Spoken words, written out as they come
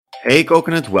Hey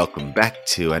Coconut, welcome back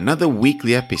to another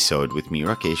weekly episode with me,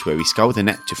 Rakesh, where we scour the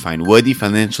net to find worthy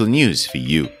financial news for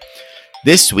you.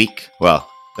 This week, well,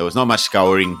 there was not much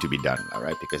scouring to be done, all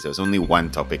right, because there was only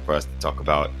one topic for us to talk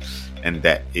about, and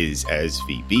that is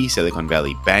SVB, Silicon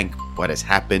Valley Bank, what has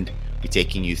happened. We're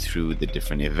taking you through the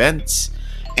different events,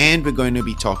 and we're going to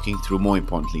be talking through, more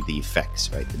importantly, the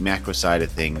effects, right? The macro side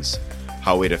of things,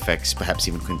 how it affects perhaps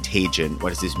even contagion. What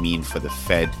does this mean for the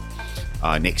Fed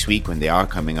next week when they are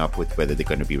coming up with whether they're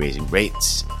going to be raising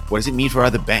rates? What does it mean for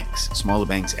other banks, smaller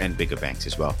banks and bigger banks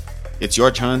as well? It's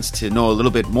your chance to know a little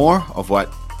bit more of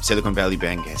what Silicon Valley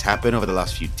Bank has happened over the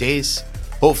last few days.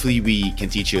 Hopefully we can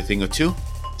teach you a thing or two.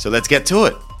 So let's get to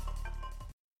it.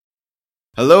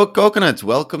 Hello, Coconuts.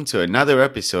 Welcome to another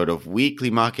episode of Weekly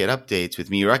Market Updates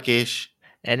with me, Rakesh.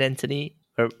 And Anthony,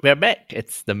 we're back.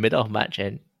 It's the middle of March,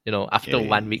 and after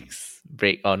 1 week's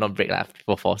break, or not break,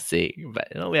 for false sake, but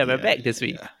we're back this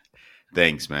week.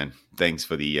 Thanks, man. Thanks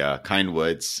for the kind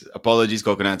words. Apologies,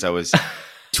 Coconuts. I was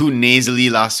too nasally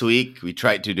last week. We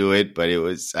tried to do it, but it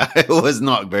was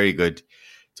not very good.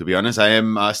 To be honest, I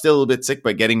am still a little bit sick,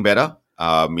 but getting better.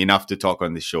 Enough to talk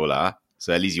on this show, lah.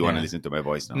 So at least you want to listen to my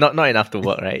voice now. Not enough to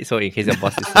work, right? So in case your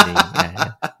boss is listening,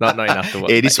 not enough to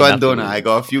work. Hey, this one don't. I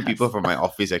got a few people from my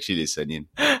office actually listening.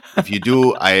 If you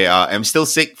do, I am still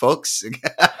sick, folks.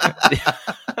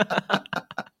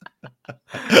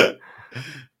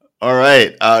 All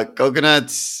right,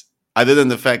 Coconuts. Other than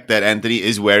the fact that Anthony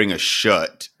is wearing a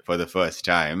shirt for the first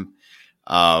time,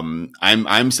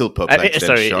 I'm still perplexed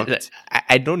and shocked.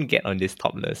 I don't get on this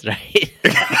topless, right?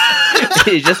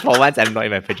 It's just for once I'm not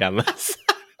in my pajamas.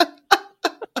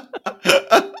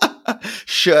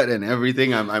 Shirt and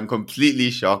everything. I'm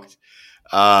completely shocked.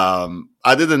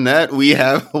 Other than that, we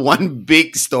have one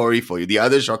big story for you. The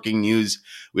other shocking news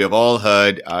we have all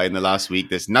heard in the last week.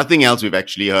 There's nothing else we've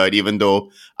actually heard, even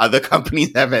though other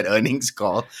companies have had earnings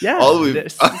call. Yeah,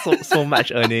 there's so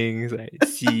much earnings, like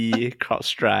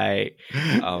CrowdStrike,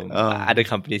 other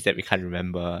companies that we can't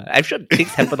remember. I'm sure things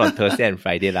happened on Thursday and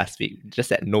Friday last week, just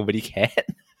that nobody cared.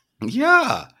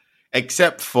 Yeah,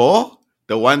 except for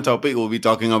the one topic we'll be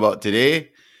talking about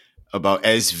today, about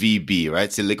SVB,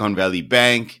 right? Silicon Valley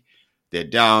Bank. They're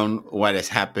down. What has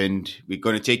happened? We're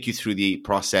going to take you through the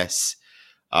process,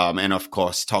 and of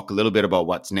course, talk a little bit about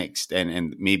what's next,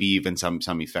 and maybe even some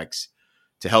effects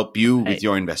to help you with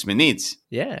your investment needs.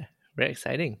 Yeah, very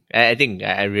exciting. I think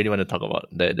I really want to talk about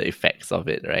the effects of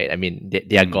it, right? I mean,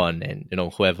 they are gone, and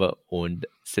whoever owned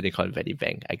Silicon Valley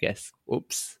Bank, I guess.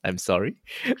 Oops, I'm sorry.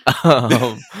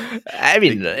 I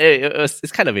mean,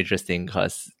 it's kind of interesting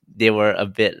because they were a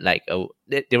bit like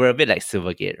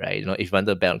Silvergate, right? If you wanted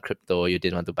to bet on crypto, you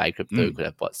didn't want to buy crypto, you could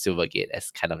have bought Silvergate as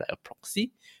kind of like a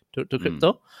proxy to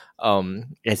crypto.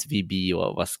 SVB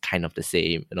was kind of the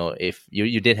same. If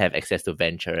you didn't have access to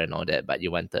venture and all that, but you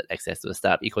wanted access to the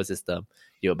startup ecosystem,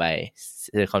 you would buy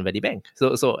Silicon Valley Bank.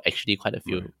 So actually quite a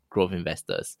few growth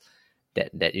investors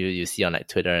that you see on like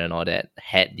Twitter and all that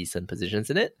had decent positions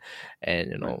in it.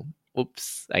 And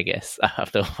oops, I guess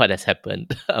after what has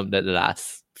happened the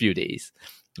last few days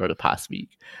or the past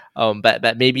week,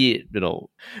 but maybe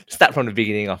start from the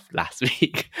beginning of last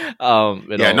week.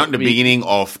 Not the beginning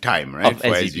of time, right? Of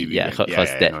SVB,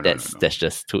 because that's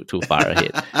just too far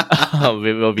ahead.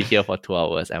 We will be here for 2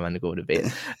 hours. I want to go to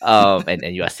bed,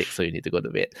 and you are sick, so you need to go to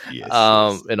bed.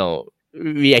 Yes.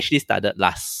 We actually started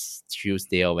last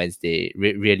Tuesday or Wednesday,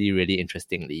 really, really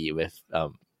interestingly, with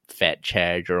Fed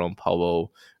Chair Jerome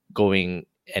Powell going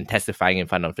and testifying in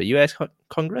front of the US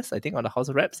Congress, I think, on the House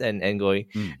of Reps, and going,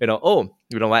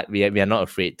 what, we are not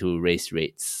afraid to raise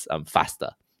rates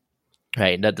faster,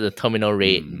 right? The terminal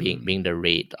rate being the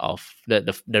rate of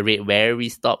the rate where we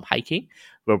stop hiking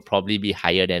will probably be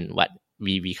higher than what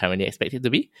we currently expect it to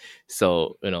be.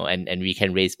 So, and we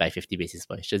can raise by 50 basis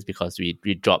points. Just because we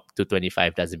drop to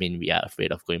 25 doesn't mean we are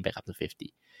afraid of going back up to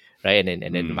 50, right? And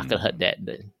then the market heard that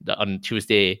on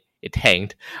Tuesday it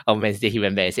tanked. On Wednesday he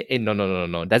went back and said, hey,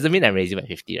 no. Doesn't mean I'm raising by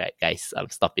 50, right, guys?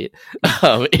 Stop it.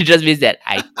 It just means that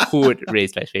I could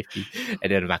raise by 50.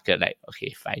 And then the market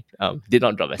okay, fine. Did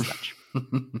not drop as much.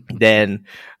 Then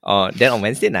on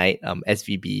Wednesday night,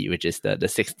 SVB, which is the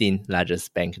 16th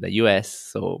largest bank in the US,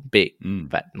 so big,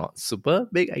 but not super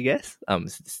big, I guess.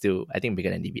 Still, I think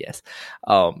bigger than DBS.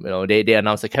 They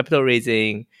announced a capital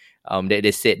raising.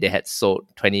 They said they had sold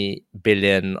 20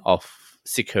 billion of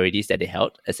securities that they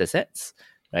held as assets,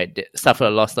 right? They suffered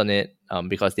a loss on it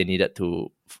because they needed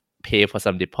to pay for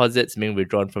some deposits being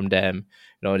withdrawn from them.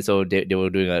 So they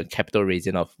were doing a capital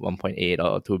raising of 1.8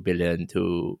 or 2 billion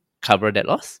to cover that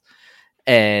loss.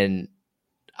 And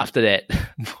after that,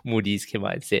 Moody's came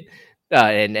out and said,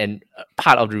 And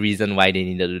part of the reason why they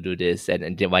needed to do this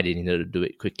and why they needed to do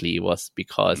it quickly was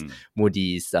because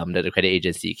Moody's, the credit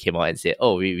agency, came out and said,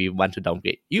 "Oh, we want to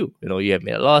downgrade you. You have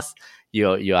made a loss.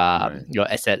 Your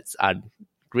assets aren't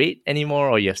great anymore,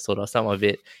 or you have sold off some of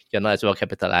it. You're not as well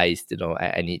capitalized.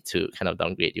 I need to kind of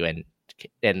downgrade you."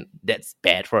 And that's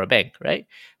bad for a bank, right?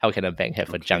 How can a bank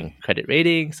have a junk credit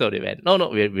rating? So they went, no,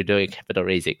 we're doing capital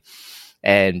raising.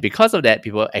 And because of that,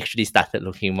 people actually started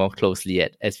looking more closely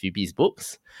at SVB's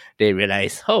books. They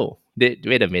realized,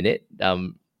 wait a minute,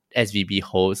 SVB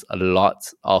holds a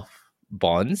lot of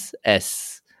bonds,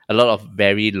 as a lot of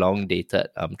very long dated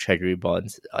treasury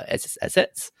bonds as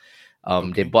assets.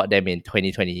 They bought them in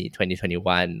 2020,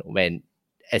 2021 when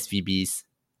SVB's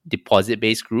deposit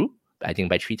base grew, I think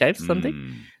by 3 times or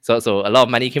something. So a lot of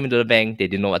money came into the bank. They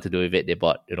didn't know what to do with it. They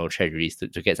bought treasuries to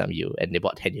get some yield, and they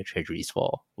bought 10-year treasuries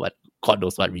for God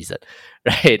knows what reason,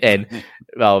 right? And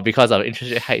well, because of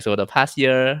interest rate hikes over the past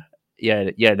year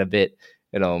and a bit,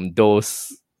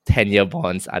 those 10-year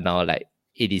bonds are now like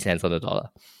 80 cents on the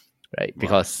dollar, right?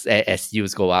 Because as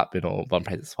yields go up, bond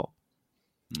prices fall.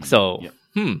 So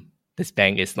this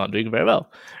bank is not doing very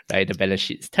well, right? The balance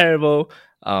sheet is terrible.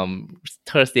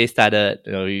 Thursday started,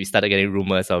 we started getting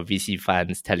rumors of VC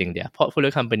funds telling their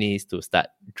portfolio companies to start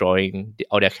drawing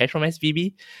all their cash from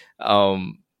SVB.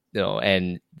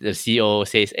 And the CEO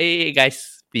says, "Hey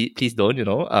guys, please don't.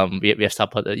 We have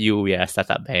supported you. We are a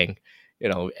startup bank.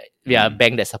 We are a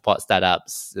bank that supports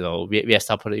startups. We have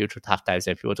supported you through tough times.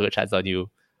 And if people took a chance on you,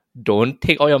 don't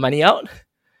take all your money out."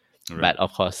 Right. But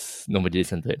of course, nobody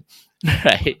listened to it,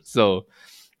 right? So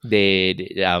we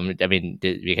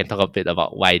can talk a bit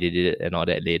about why they did it and all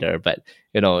that later. But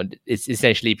it's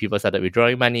essentially people started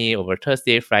withdrawing money over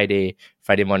Thursday, Friday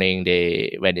morning.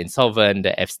 They went insolvent.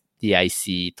 The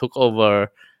FDIC took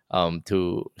over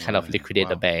to kind of liquidate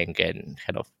the bank and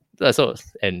kind of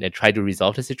and try to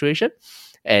resolve the situation.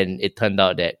 And it turned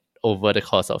out that over the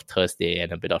course of Thursday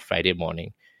and a bit of Friday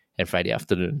morning and Friday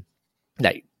afternoon,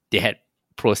 like they had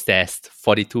processed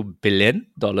 $42 billion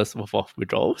worth of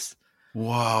withdrawals.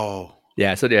 Wow.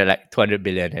 Yeah, so they were like 200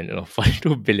 billion, and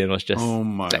 42 billion was just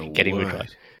getting withdrawn.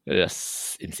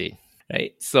 That's insane,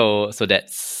 right? So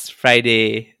that's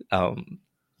Friday.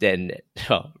 Then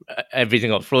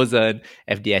everything got frozen.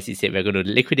 FDIC said we're going to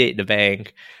liquidate the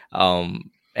bank.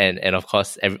 And of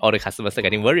course, all the customers are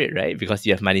getting worried, right? Because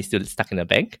you have money still stuck in the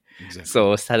bank. Exactly.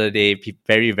 So Saturday,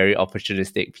 very, very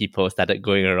opportunistic people started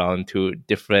going around to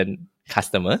different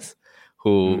customers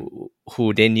who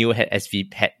they knew had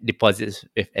deposits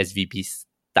with SVB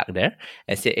stuck there,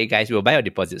 and said, "Hey guys, we'll buy your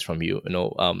deposits from you.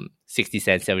 60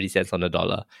 cents, 70 cents on the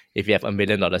dollar. If you have $1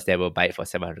 million there, we'll buy it for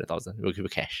 700,000. We'll give you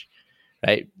cash."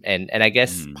 Right. And I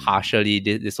guess partially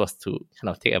this was to kind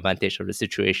of take advantage of the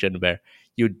situation where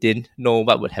you didn't know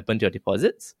what would happen to your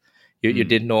deposits. You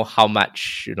didn't know how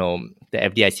much, the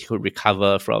FDIC could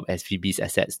recover from SVB's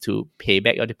assets to pay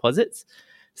back your deposits.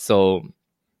 So,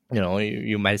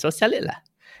 you might as well sell it.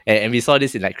 And we saw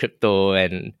this in like crypto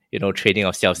and, trading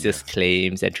of Celsius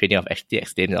claims and trading of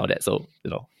FTX claims and all that. So,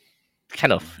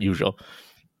 kind of usual.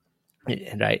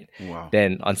 Right. Wow.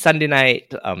 Then on Sunday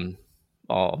night,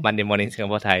 or Monday morning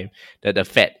Singapore time, the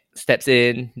Fed steps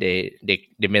in. They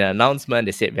made an announcement.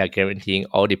 They said we are guaranteeing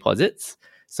all deposits.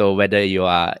 So whether you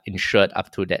are insured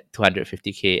up to that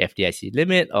 250K FDIC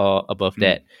limit or above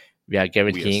that, we are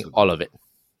guaranteeing all of it.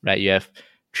 Right? You have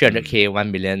 300K,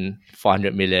 1 million,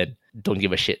 400 million. Don't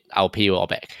give a shit. I'll pay you all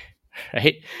back.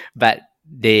 Right? But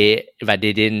unlike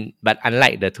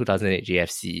the 2008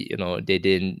 GFC, they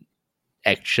didn't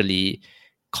actually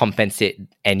compensate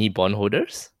any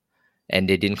bondholders. And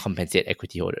they didn't compensate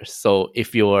equity holders. So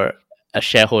if you're a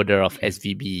shareholder of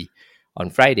SVB on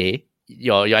Friday,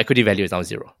 your equity value is now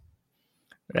zero,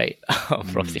 right?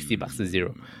 From $60 to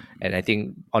zero. And I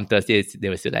think on Thursday they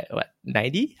were still like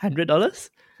 $90, $100.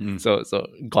 So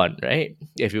gone, right?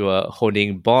 If you were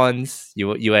holding bonds, you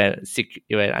were an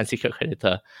unsecured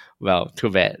creditor. Well, too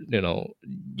bad,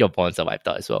 your bonds are wiped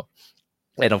out as well.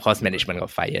 And of course, management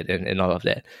got fired and all of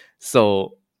that.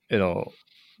 So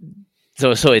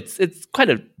So it's quite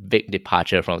a big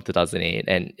departure from 2008,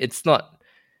 and it's not.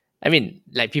 I mean,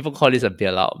 like people call this a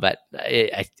bailout, but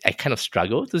I kind of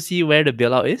struggle to see where the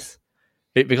bailout is,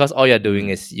 because all you're doing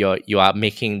is you are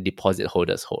making deposit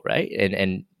holders whole, right?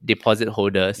 And deposit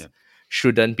holders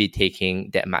shouldn't be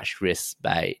taking that much risk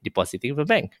by depositing with a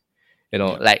bank.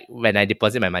 Like when I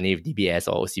deposit my money with DBS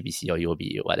or OCBC or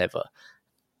UOB or whatever,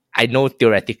 I know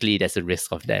theoretically there's a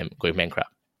risk of them going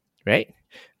bankrupt, right?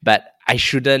 But I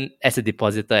shouldn't, as a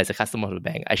depositor, as a customer of the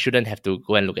bank, I shouldn't have to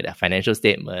go and look at their financial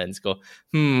statements, go,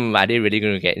 are they really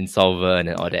going to get insolvent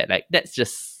and all that? Like, that's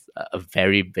just a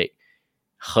very big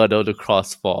hurdle to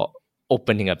cross for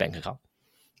opening a bank account.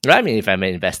 Right? I mean, if I'm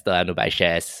an investor, I want to buy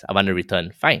shares, I want to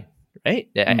return, fine, right?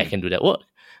 I can do that work,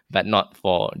 but not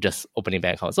for just opening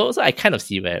bank accounts. So I kind of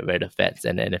see where the Feds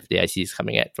and FDIC is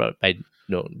coming at by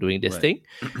doing this thing.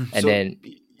 And so then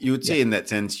you would say in that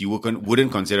sense, you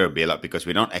wouldn't consider a bailout because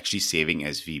we're not actually saving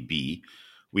SVB.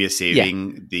 We are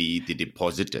saving the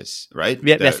depositors, right?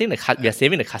 We are saving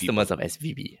the customers people. of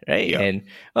SVB, right? Yeah.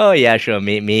 And sure,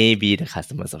 maybe the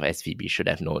customers of SVB should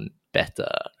have known better,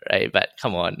 right? But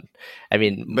come on, I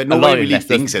mean, But a lot nobody of really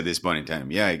investors, thinks at this point in time.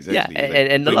 Yeah, exactly. yeah,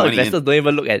 and a putting lot of money in. investors don't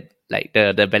even look at like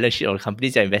the balance sheet of the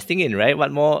companies you're investing in, right?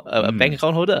 What more a bank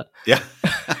account holder? Yeah.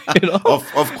 You know?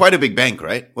 of quite a big bank,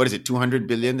 right? What is it, 200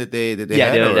 billion that they had?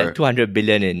 They were like 200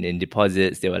 billion in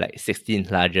deposits. They were like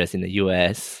 16th largest in the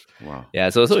US. Wow. Yeah,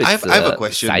 so it's I have a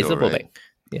question though, sizable right? bank.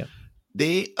 Yeah.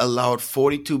 They allowed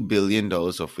 $42 billion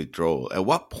of withdrawal. At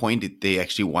what point did they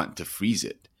actually want to freeze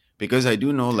it? Because I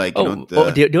do know,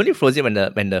 they only froze it when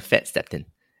the Fed stepped in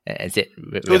and said,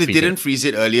 so they didn't freeze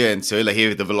it earlier and say, like,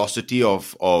 hey, the velocity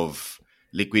of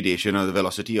liquidation or the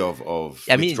velocity of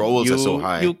withdrawals are so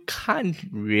high. You can't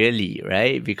really,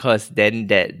 right? Because then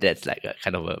that's like a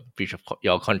kind of a breach of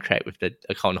your contract with the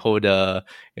account holder.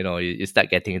 You start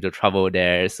getting into trouble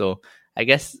there. So I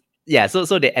guess, yeah. So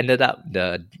they ended up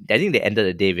I think they ended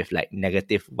the day with like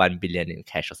negative 1 billion in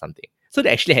cash or something. So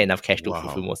they actually had enough cash to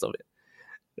fulfill most of it.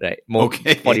 Right,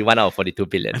 41 out of 42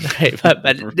 billion. Right, but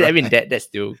right. I mean that's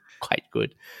still quite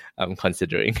good,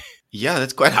 considering. Yeah,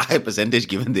 that's quite a high percentage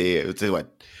given they would say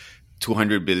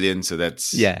 200 billion. So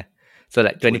that's so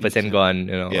like 20% gone,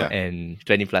 and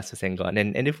 20+% gone,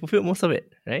 and they fulfilled most of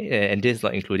it, right? And this is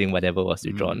not including whatever was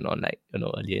withdrawn on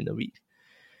earlier in the week.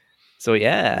 So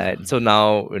so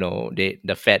now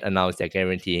the Fed announced they're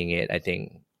guaranteeing it. I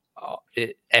think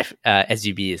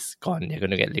SVB is gone. They're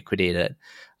going to get liquidated.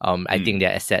 I think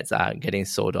their assets are getting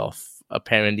sold off.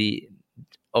 Apparently,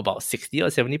 about 60 or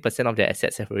 70% of their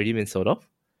assets have already been sold off.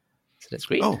 So that's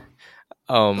great. Oh,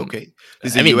 okay.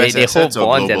 I mean, they hold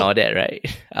bonds and all that, right?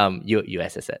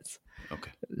 US assets.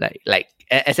 Okay. Like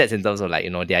assets in terms of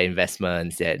their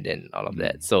investments and all of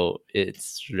that. So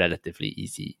it's relatively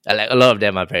easy. Like a lot of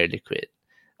them are very liquid,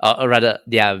 or rather,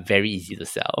 they are very easy to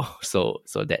sell. So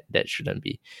that shouldn't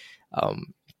be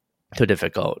too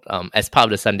difficult. As part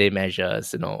of the Sunday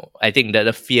measures, I think that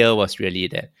the fear was really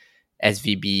that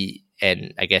SVB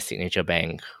and I guess Signature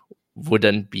Bank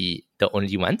wouldn't be the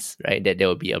only ones, right? That there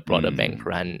will be a broader bank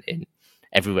run in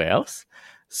everywhere else.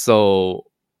 So,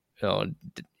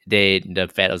 the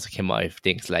Fed also came out with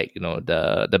things like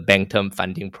the bank term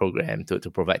funding program to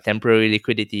provide temporary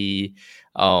liquidity.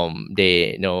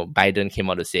 Biden came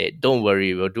out to say, don't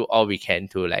worry, we'll do all we can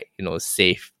to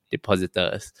save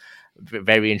depositors.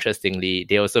 Very interestingly,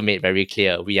 they also made very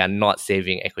clear we are not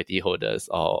saving equity holders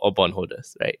or bond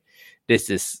holders, right? This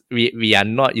is we are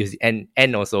not using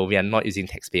and also we are not using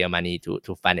taxpayer money to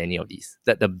fund any of these.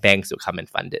 That the banks will come and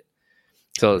fund it.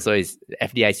 So it's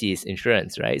FDIC is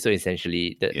insurance, right? So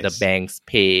essentially the banks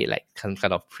pay like some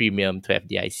kind of premium to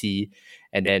FDIC,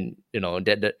 and then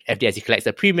the FDIC collects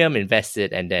the premium, invests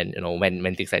it, and then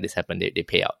when things like this happen, they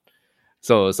pay out.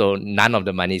 So none of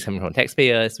the money is coming from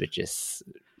taxpayers, which is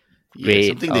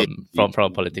great from a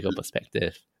political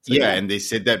perspective. So, and they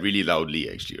said that really loudly,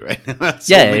 actually, right?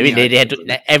 I mean, they had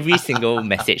to, every single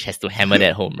message has to hammer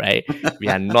that home, right? We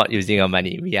are not using our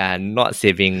money. We are not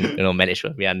saving,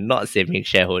 management. We are not saving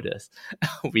shareholders.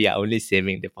 We are only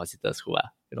saving depositors who are,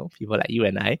 people like you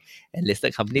and I, and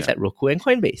listed companies like Roku and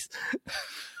Coinbase.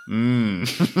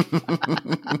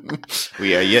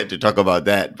 We are yet to talk about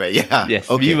that, but yes,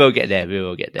 we will get there.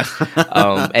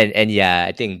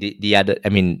 I think the other, I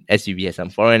mean, SVB has some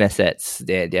foreign assets.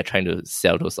 They're trying to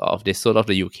sell those off. They sold off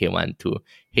the UK one to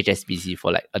HSBC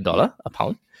for like $1 a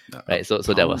pound, right? So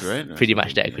that was pretty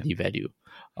much the equity value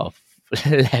of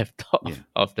left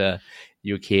of the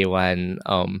UK one.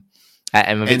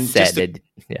 I'm a bit sad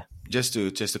Just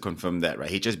to confirm that,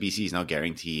 right? HSBC is now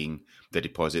guaranteeing the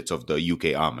deposits of the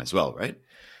UK arm as well, right?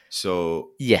 So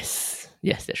yes,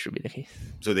 that should be the case.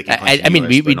 So they can. I mean,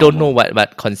 we don't know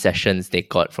what concessions they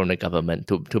got from the government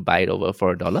to buy it over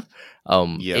for $1.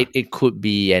 It could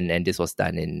be, and this was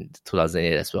done in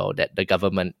 2008 as well, that the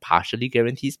government partially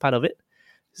guarantees part of it.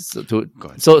 So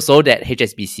that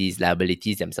HSBC's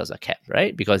liabilities themselves are kept,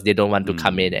 right? Because they don't want to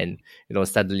come in and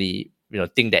suddenly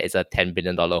think that it's a $10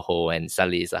 billion hole and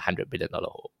suddenly it's a $100 billion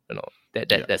hole.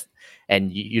 That's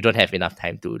and you don't have enough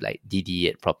time to like DD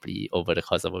it properly over the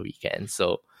course of a weekend.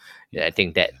 So I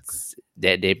think that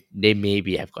they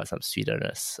maybe have got some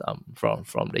sweeteners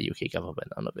from the UK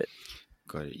government on of it.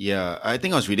 Got it. Yeah, I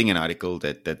think I was reading an article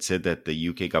that said that the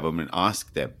UK government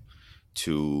asked them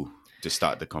to to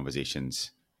start the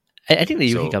conversations. I think the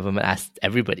UK So- government asked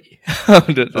everybody to start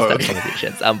okay.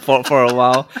 conversations. For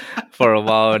a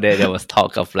while, there was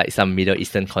talk of like some Middle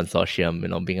Eastern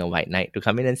consortium, being a white knight to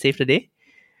come in and save the day.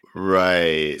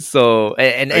 Right. So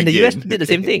and the US Again, did the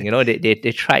same thing.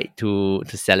 They tried to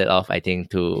sell it off, I think,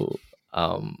 to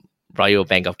Royal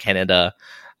Bank of Canada.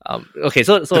 So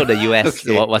the US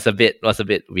Okay. was a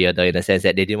bit weirder in the sense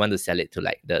that they didn't want to sell it to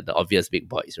like the obvious big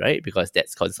boys, right? Because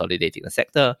that's consolidating the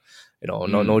sector. No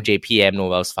JPM, no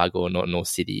Wells Fargo, no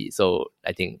Citi. So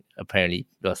I think apparently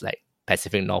it was like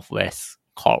Pacific Northwest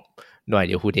Corp. No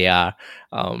idea who they are.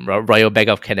 Royal Bank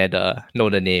of Canada, know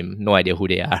the name, no idea who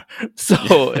they are. So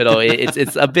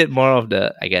it's a bit more of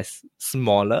the, I guess,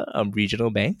 smaller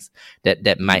regional banks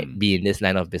that might be in this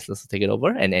line of business to take it over,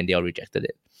 and they all rejected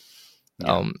it.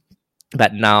 Yeah.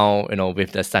 But now,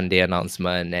 with the Sunday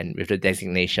announcement and with the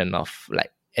designation of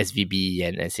like SVB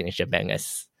and Signature Bank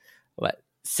as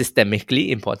systemically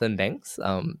important banks,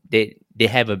 they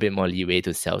have a bit more leeway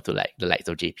to sell to like the likes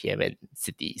of JPM and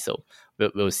Citi. So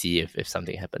we'll see if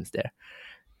something happens there.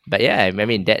 But yeah, I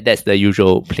mean that's the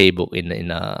usual playbook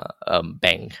in a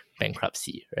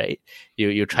bankruptcy, right?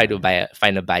 You try to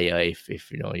find a buyer. If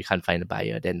you can't find a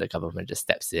buyer, then the government just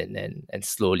steps in and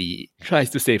slowly tries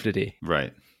to save the day.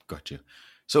 Right. Got you.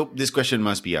 So this question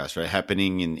must be asked, right?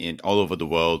 Happening in all over the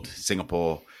world,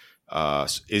 Singapore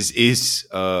is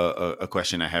a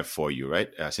question I have for you, right?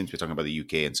 Since we're talking about the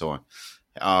UK and so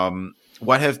on.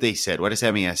 What have they said? What has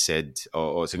MAS said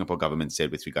or Singapore government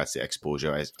said with regards to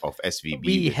exposure of SVB?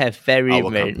 We have very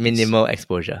minimal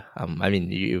exposure. I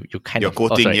mean, you kind You're of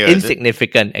quoting here,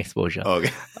 insignificant exposure.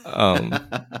 Okay.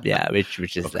 Yeah, which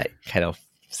is okay. Like kind of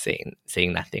saying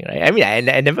nothing, right? I mean,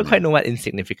 I never quite know what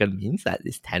insignificant means. That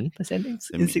is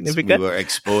 10% insignificant. We were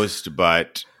exposed,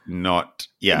 but not.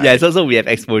 Yeah. Yeah. So we have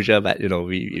exposure, but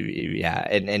we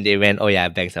and they went, oh yeah,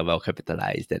 banks are well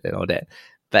capitalized and all that,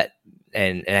 but.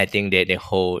 And I think they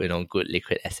hold good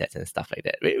liquid assets and stuff like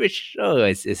that, which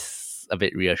is a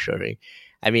bit reassuring.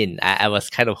 I mean, I was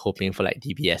kind of hoping for like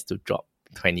DBS to drop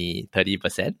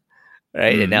 20-30%,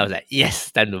 right? And I was like, yes,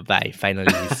 time to buy.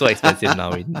 Finally, it's so expensive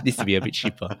now. It needs to be a bit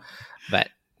cheaper. But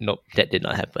nope, that did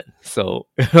not happen. So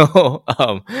no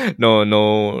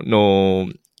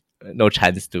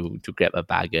chance to grab a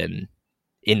bargain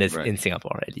in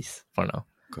Singapore, at least for now.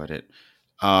 Got it.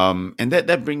 And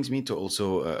that brings me to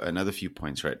also another few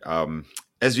points, right?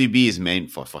 SVB is meant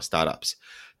for startups.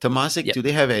 Temasek, do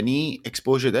they have any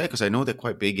exposure there? Because I know they're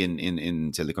quite big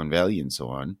in Silicon Valley and so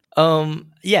on.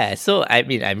 Yeah. So I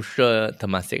mean, I'm sure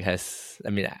Temasek has. I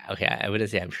mean, okay, I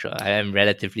wouldn't say I'm sure. I am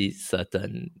relatively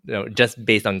certain, just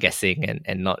based on guessing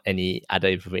and not any other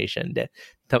information, that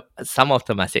some of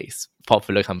Temasek's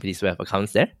portfolio companies will have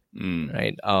accounts there,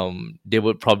 right? They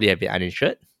would probably have been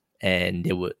uninsured, and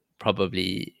they would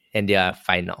probably, and they are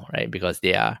fine now, right? Because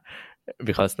now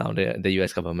the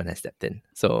US government has stepped in.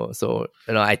 So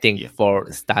I think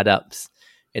for startups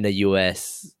in the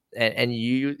US, and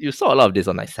you saw a lot of this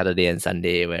on like Saturday and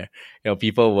Sunday, where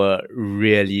people were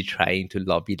really trying to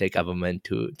lobby the government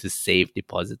to save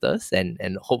depositors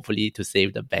and hopefully to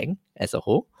save the bank as a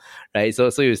whole, right?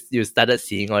 So you started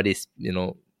seeing all these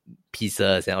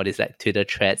pieces and all these like Twitter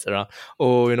threads around,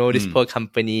 this poor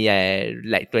company,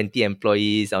 like 20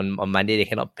 employees on Monday, they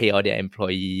cannot pay all their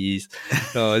employees.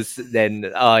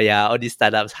 Then all these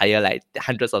startups hire like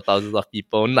hundreds of thousands of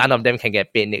people, none of them can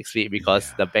get paid next week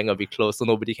because the bank will be closed, so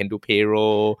nobody can do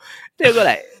payroll. They go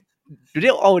like, do they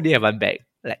already have one bank?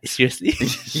 Like, seriously?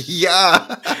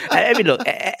 Yeah. I mean, look,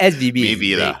 SVB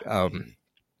maybe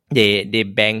they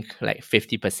bank like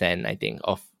 50%, I think,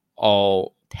 of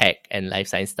all tech and life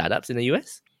science startups in the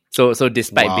US. So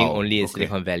despite being only in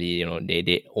Silicon Valley,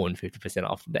 they own 50%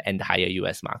 of the entire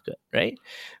US market, right?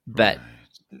 But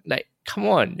like, come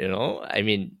on, I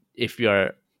mean, if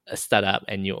you're a startup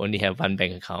and you only have one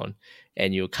bank account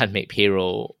and you can't make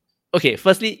payroll, okay,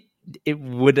 firstly, it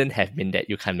wouldn't have been that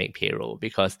you can't make payroll,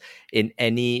 because in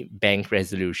any bank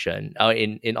resolution, or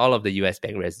in all of the US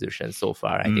bank resolutions so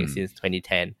far, I think since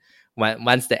 2010,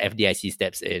 once the FDIC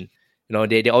steps in,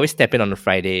 they always step in on a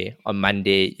Friday. On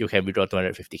Monday, you can withdraw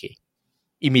 250K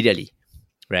immediately,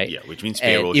 right? Yeah, which means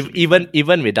payroll.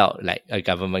 Even without like a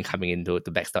government coming in to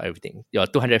backstop everything, your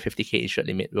 250K insured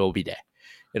limit will be there.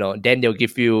 Then they'll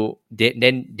give you.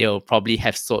 Then they'll probably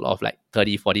have sold off like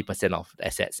 30-40% of the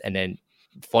assets, and then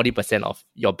 40% of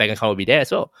your bank account will be there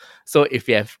as well. So if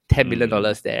you have $10 million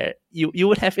there, you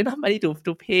would have enough money to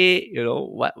pay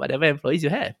whatever employees you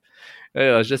have. It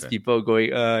was just people going,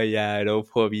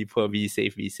 poor me,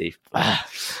 save me.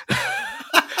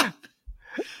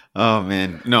 Oh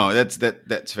man, no,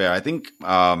 that's fair. I think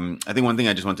one thing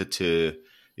I just wanted to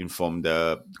inform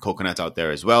the coconuts out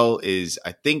there as well is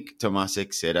I think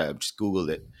Temasek said, I just Googled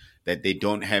it, that they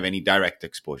don't have any direct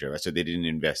exposure, right? So they didn't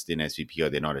invest in SVP or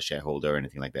they're not a shareholder or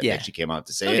anything like that. They actually came out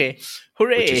to say it,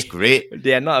 hooray! which is great.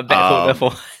 They are not a bad holder for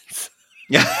once.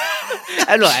 Yeah.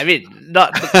 I don't know. I mean,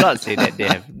 not say that they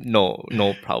have no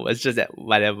problem. It's just that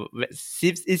whatever it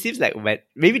seems like when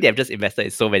maybe they have just invested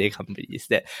in so many companies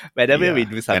that whenever we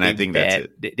do something and I think bad,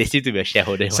 they seem to be a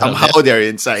shareholder. Somehow they're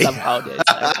inside.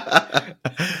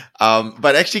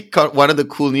 But actually, one of the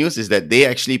cool news is that they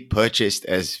actually purchased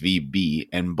SVB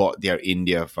and bought their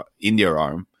India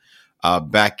arm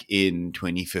back in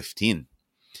 2015.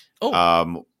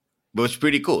 Oh. Which was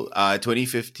pretty cool.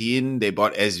 2015, they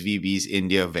bought SVB's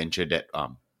India venture debt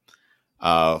arm.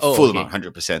 Full amount,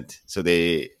 100%. So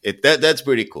that's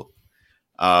pretty cool.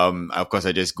 Of course,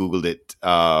 I just Googled it.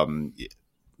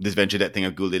 This venture debt thing,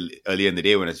 I Googled it earlier in the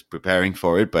day when I was preparing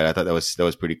for it, but I thought that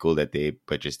was pretty cool that they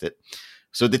purchased it.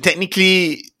 So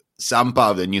technically, some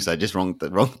part of the news are just wrong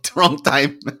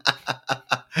time.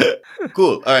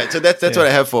 Cool. All right. So that's what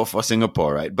I have for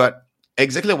Singapore, right? But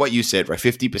exactly what you said, right?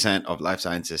 50% of life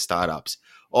sciences startups,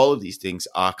 all of these things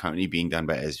are currently being done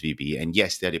by SVB. And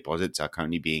yes, their deposits are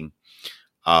currently being,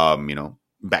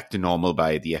 back to normal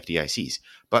by the FDICs.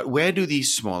 But where do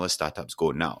these smaller startups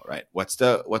go now, right? What's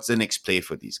the next play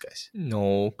for these guys?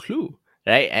 No clue,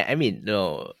 right? I mean,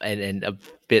 no, and a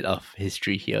bit of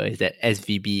history here is that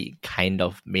SVB kind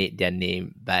of made their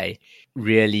name by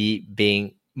really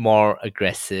being more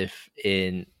aggressive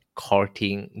in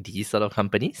courting these sort of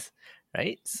companies.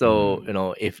 Right. So,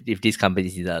 if these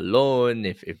companies needed a loan,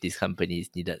 if these companies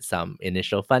needed some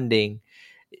initial funding,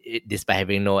 despite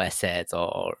having no assets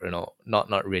or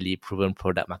not really proven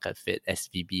product market fit,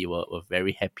 SVB were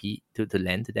very happy to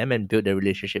lend to them and build a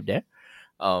relationship there.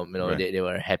 Right. they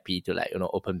were happy to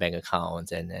open bank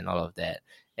accounts and all of that.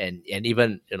 And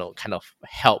even, kind of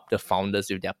help the founders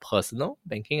with their personal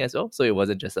banking as well. So it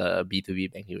wasn't just a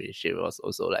B2B banking relationship, it was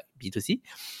also like B2C.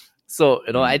 So,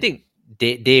 I think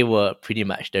they were pretty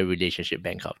much the relationship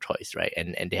bank of choice, right?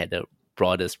 And they had the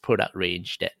broadest product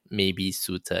range that maybe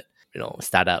suited,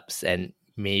 startups and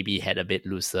maybe had a bit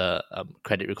looser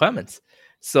credit requirements.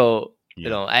 So,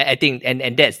 I think,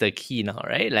 and that's the key now,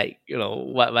 right? Like,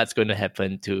 what's going to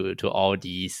happen to all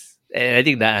these? And I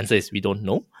think the answer is we don't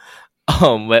know.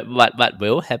 What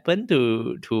will happen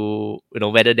to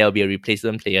whether there'll be a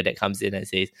replacement player that comes in and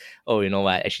says, oh, you know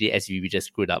what, actually SVB just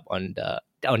screwed up on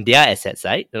their asset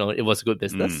side. It was a good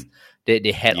business.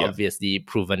 They had obviously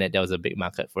proven that there was a big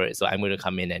market for it, so I'm going to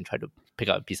come in and try to pick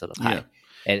up a piece of the pie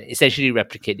and essentially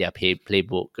replicate their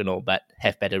playbook, but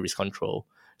have better risk control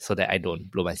so that I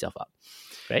don't blow myself up,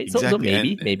 right? Exactly. So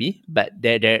maybe, but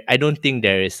there I don't think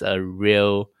there is a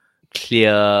real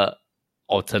clear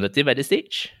alternative at this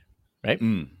stage. Right.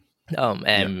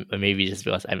 And maybe just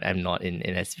because I'm not in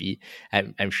SV,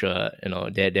 I'm sure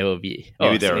there will be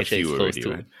there are a few already,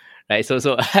 too, right?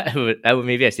 So I would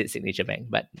maybe have said Signature Bank,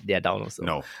 but they're down also.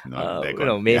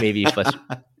 No, maybe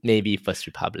First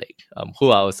Republic, who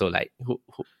are also who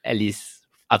at least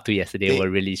up to yesterday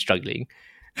were really struggling.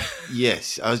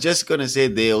 Yes, I was just gonna say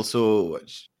they also.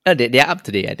 They are up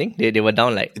today. I think they were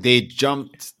down they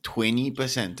jumped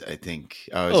 20%. I think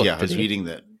I was reading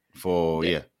that for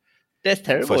That's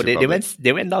terrible. They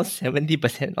went down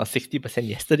 70% or 60%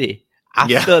 yesterday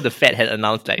after the Fed had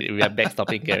announced we are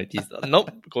backstopping guarantees. Nope,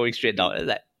 going straight down. It's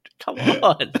like, come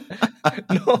on,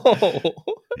 no,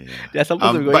 they're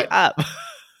supposed to be going up.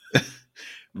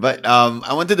 But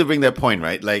I wanted to bring that point,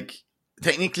 right? Like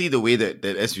technically, the way that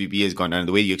SVB has gone down,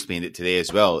 the way you explained it today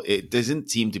as well, it doesn't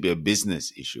seem to be a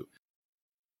business issue.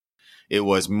 It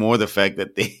was more the fact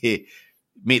that they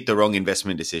made the wrong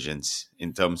investment decisions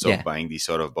in terms of buying these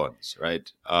sort of bonds, right?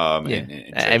 I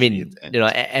mean,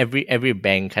 every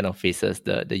bank kind of faces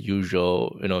the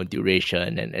usual,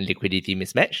 duration and liquidity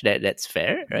mismatch. That's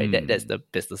fair, right? That's the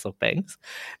business of banks.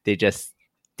 They just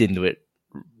didn't do it.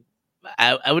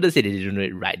 I wouldn't say they didn't do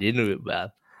it right. They didn't do it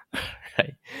well,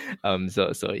 right?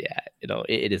 So yeah,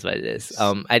 it is what it is.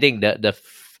 I think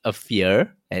a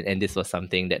fear, and this was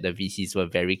something that the VCs were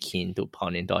very keen to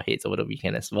pound into our heads over the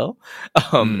weekend as well,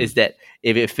 is that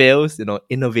if it fails,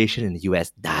 innovation in the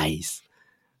US dies,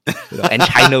 and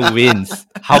China wins.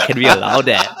 How can we allow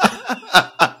that?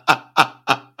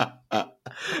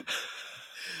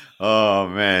 Oh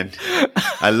man,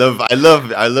 I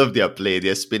love their play.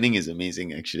 Their spinning is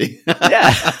amazing, actually.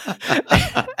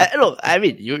 Look, I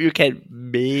mean, you can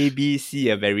maybe see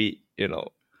a very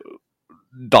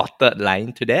dotted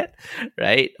line to that,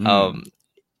 right?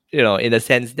 In the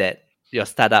sense that your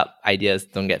startup ideas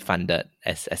don't get funded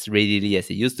as readily as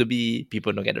it used to be.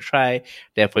 People don't get to try.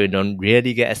 Therefore, you don't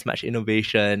really get as much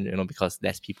innovation, because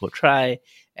less people try.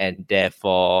 And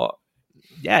therefore,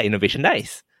 innovation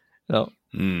dies. I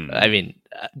mean,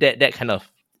 that kind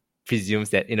of presumes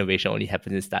that innovation only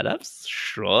happens in startups.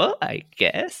 Sure, I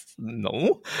guess.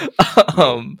 No.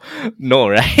 No,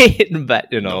 right? But,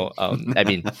 I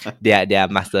mean, they are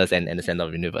masters and the center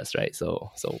of the universe, right?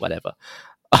 So whatever.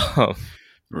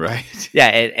 Right. Yeah,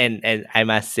 and I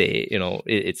must say,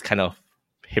 it's kind of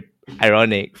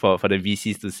ironic for the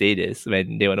VCs to say this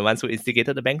when they were the ones who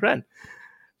instigated the bank run,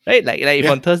 right? Like if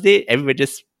on Thursday everybody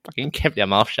just fucking kept their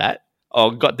mouth shut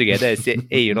or got together and said,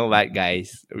 "Hey, you know what,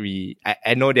 guys?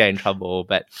 I know they're in trouble,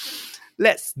 but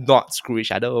let's not screw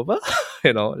each other over."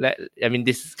 I mean,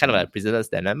 this is kind of a prisoner's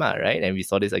dilemma, right? And we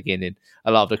saw this again in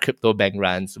a lot of the crypto bank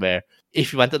runs where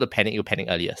if you wanted to panic, you panic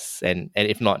earliest. And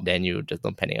if not, then you just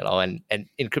don't panic at all. And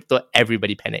in crypto,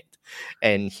 everybody panicked.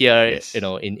 And here,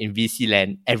 in VC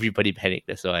land, everybody panicked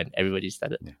as well. And everybody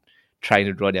started trying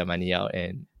to draw their money out.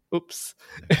 And oops.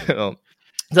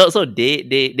 So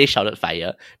they shouted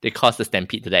fire. They caused a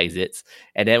stampede to the exits.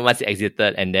 And then once they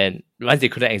exited, and then once they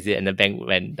couldn't exit and the bank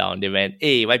went down, they went,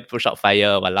 "Hey, why people shout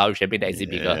fire? Walao, we should make the exit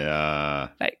bigger." Yeah.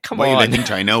 Like, come why on. Why are you letting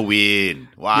China win?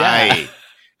 Why? Yeah.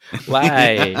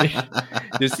 Why?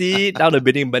 You see, now the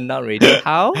building burned down already.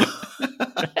 How?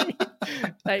 Right?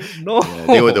 Like, no. Yeah,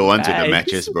 they were the ones with guys. the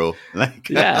matches, bro. Like,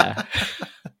 yeah.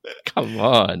 Come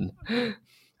on.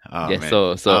 Oh, yeah. man.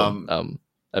 So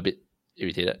a bit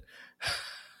irritated.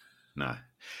 Nah,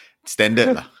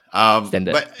 standard lah.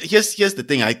 Standard. But here's the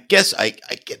thing. I guess I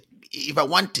get, if I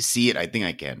want to see it, I think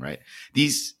I can. Right?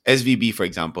 These SVB, for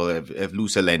example, have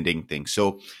looser lending things,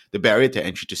 so the barrier to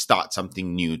entry to start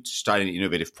something new, to start an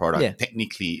innovative product,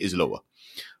 technically is lower,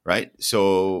 right?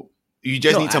 So you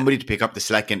just need somebody to pick up the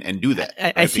slack and do that.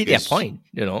 I see their point,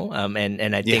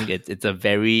 and I think it's a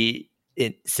very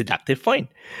seductive point,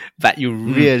 but you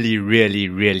really, really,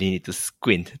 really need to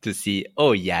squint to see,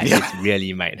 this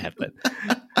really might happen.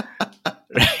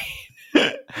 Right?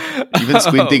 Even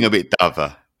squinting a bit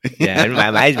tougher. Yeah, and my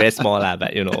eyes very small lah,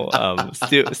 but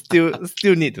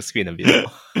still need to squint a bit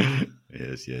more.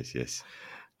 Yes.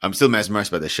 I'm still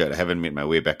mesmerized by the shirt. I haven't made my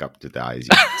way back up to the eyes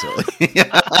yet. So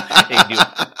hey,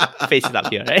 dude, face it up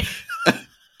here, right?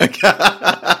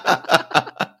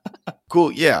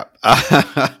 Cool, yeah.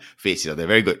 Face it up there.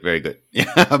 Very good, very good.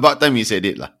 Yeah, about time you said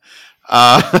it lah.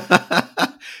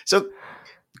 So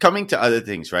coming to other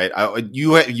things, right?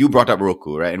 You brought up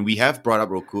Roku, right? And we have brought up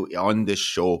Roku on this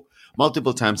show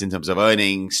multiple times in terms of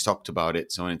earnings, talked about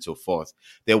it, so on and so forth.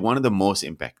 They're one of the most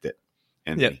impacted.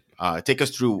 Anthony, take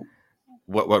us through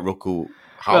what Roku.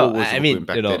 How was Roku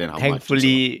impacted and how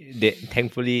thankfully, much?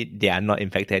 Thankfully, they are not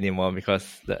impacted anymore because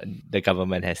the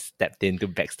government has stepped in to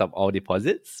backstop all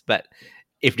deposits. But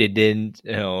if they didn't,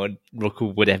 Roku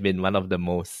would have been one of the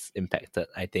most impacted.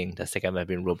 I think the second would have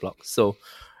been Roblox. So,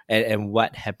 and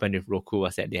what happened with Roku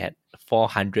was that they had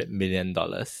 $400 million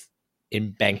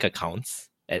in bank accounts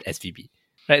at SVB.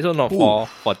 Right, so not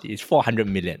 440, it's 400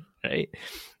 million, right?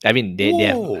 I mean, they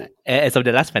have, as of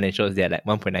the last financials, they're like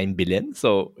 1.9 billion.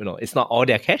 So, it's not all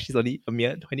their cash, it's only a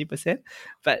mere 20%.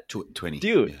 But 20,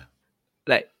 dude,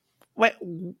 like, why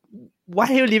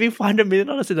are you leaving $400 million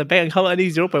in the bank account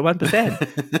earning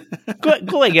 0.1%?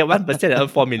 go and get 1% and earn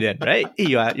 4 million, right? Hey,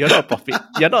 you're not a profit.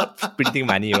 You're not printing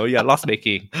money, you're loss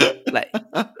making. Like,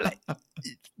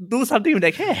 do something with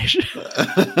that cash.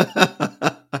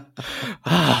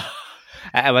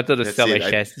 I wanted to sell my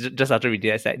shares just after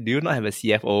reading it. I said, "Do you not have a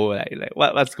CFO? Like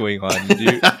what's going on?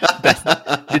 Did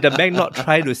the bank not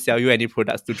try to sell you any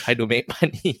products to try to make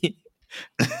money?"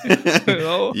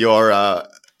 Your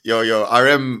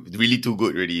RM really too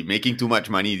good already. Making too much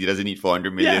money. He doesn't need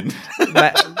 400 million.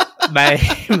 Yeah.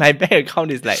 my bank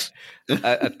account is like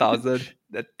 1,000,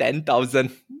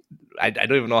 10,000. I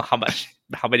don't even know how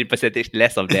many percentage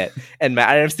less of that. And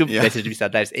my RM still message me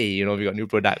sometimes, "Hey, we got new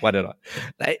product, what or not?"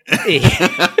 Like, hey,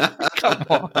 come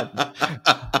on.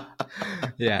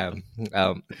 Yeah.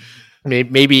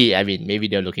 Maybe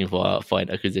they're looking for an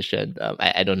acquisition.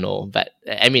 I don't know. But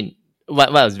I mean,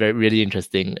 what was really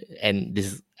interesting, and this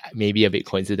is maybe a bit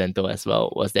coincidental as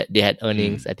well, was that they had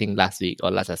earnings, I think last week,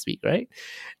 right?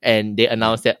 And they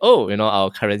announced that,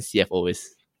 our current CFO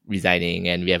is resigning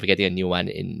and we are getting a new one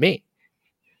in May.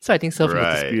 So I think serve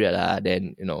notice period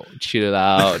then chill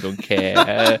out, don't care,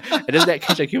 and then that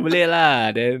cash accumulate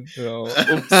then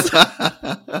oops.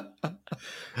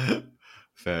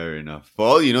 Fair enough. For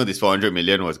all you know, this 400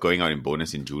 million was going out in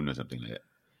bonus in June or something like that.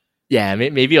 Yeah,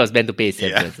 maybe it was meant to pay his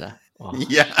sentence.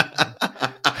 Yeah.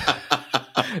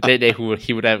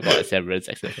 he would have got a severance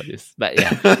except for this. But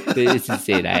yeah, it's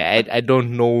insane. I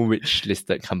don't know which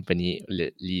listed company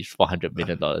leaves $400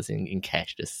 million in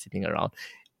cash just sitting around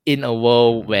in a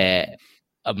world where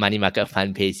a money market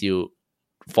fund pays you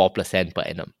 4% per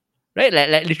annum. Right?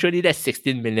 Like literally that's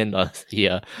 $16 million a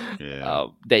year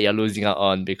that you're losing out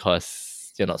on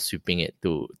because you're not sweeping it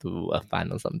to a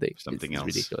fund or something. Something it's else.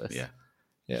 ridiculous. Yeah.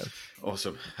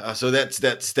 Awesome. So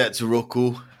that's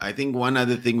Roku. I think one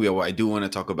other thing I do want to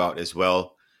talk about as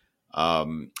well.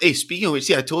 Hey, speaking of which,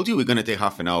 I told you we're going to take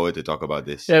half an hour to talk about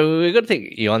this. Yeah, we're going to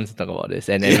take eons to talk about this,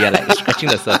 and then we are like scratching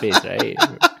the surface, right?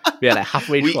 We are like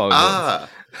halfway through our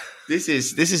notes. This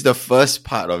is the first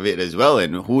part of it as well,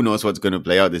 and who knows what's going to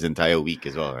play out this entire week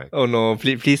as well, right? Oh no!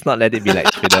 Please not let it be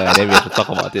like Twitter, and then we have to talk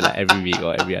about it like every week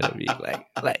or every other week.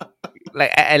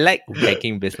 Like I like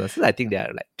banking businesses. I think they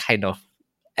are like kind of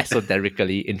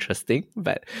esoterically interesting,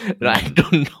 but I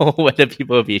don't know whether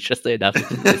people will be interested enough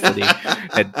in listening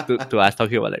and to us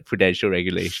talking about like prudential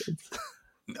regulations.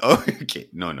 Oh, okay.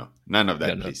 No, none of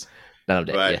that, please. None of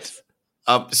that. But, yes.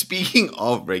 Speaking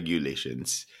of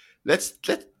regulations, let's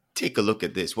take a look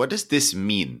at this. What does this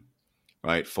mean,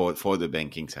 right, for the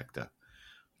banking sector,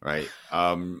 right?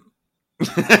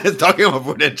 Talking about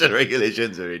prudential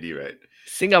regulations already, right?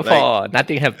 Singapore,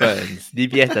 nothing happens.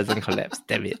 DBS doesn't collapse.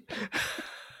 Damn it.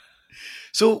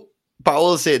 So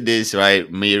Powell said this,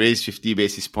 right? May raise 50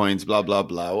 basis points, blah, blah,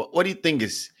 blah. What do you think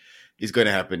is going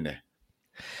to happen there?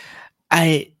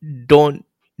 I don't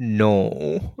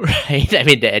know, right? I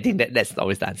mean, I think that's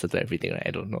always the answer to everything, right?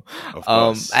 I don't know. Of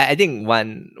course. I think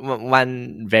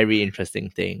one very interesting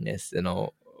thing is,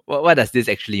 what does this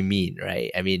actually mean,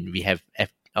 right? I mean, we have,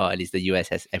 or at least the US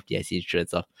has FDIC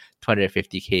insurance of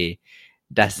 $250K.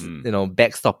 Does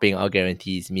backstopping our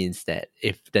guarantees means that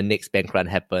if the next bank run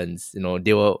happens,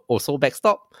 they will also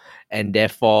backstop, and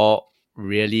therefore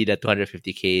really the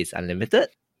 250K is unlimited?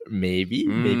 Maybe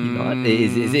not.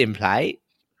 Is it implied?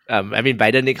 I mean,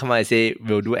 Biden did come out and say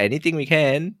we'll do anything we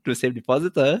can to save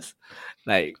depositors.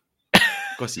 Like, of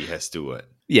course he has to. What?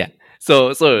 Yeah.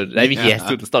 So I mean, he has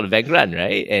to stop the bank run,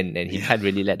 right? And he can't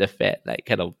really let the Fed like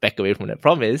kind of back away from that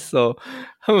promise. So,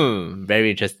 very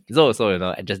interesting. So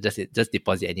just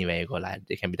deposit anywhere you go. Like,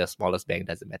 they can be the smallest bank,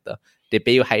 doesn't matter. They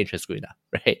pay you high interest good enough,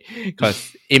 right?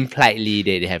 Because impliedly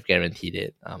they have guaranteed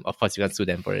it. Of course you can't sue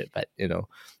them for it, but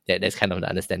that's kind of the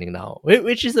understanding now,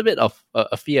 which is a bit of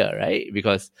a fear, right?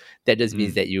 Because that just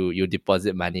means that you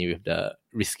deposit money with the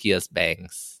riskiest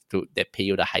banks that pay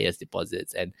you the highest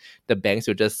deposits, and the banks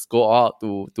will just go out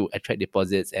to attract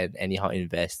deposits and anyhow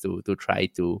invest to try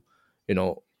to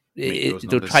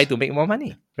try to make more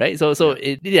money, right? So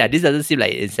this doesn't seem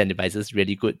like it incentivizes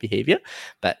really good behavior,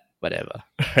 but whatever,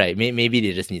 right? Maybe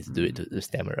they just need to do it to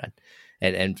stem a run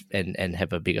and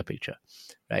have a bigger picture,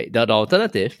 right? The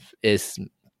alternative is,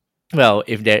 well,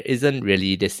 if there isn't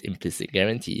really this implicit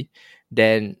guarantee,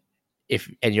 then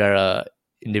and you're a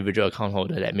individual account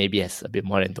holder that maybe has a bit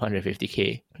more than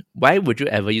 250K, why would you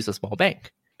ever use a small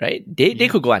bank, right? They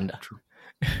could go under. True.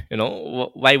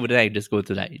 Why wouldn't I just go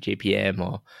to like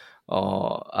JPM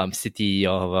or Citi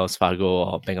or Wells Fargo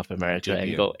or Bank of America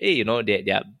and go, hey,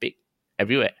 they are big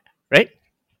everywhere, right?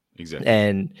 Exactly.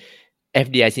 And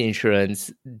FDIC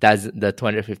insurance the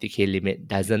 250K limit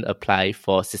doesn't apply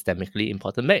for systemically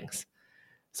important banks.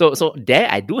 So there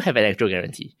I do have an actual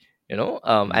guarantee.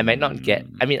 I might not get,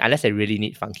 I mean, unless I really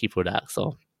need funky products,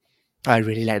 or I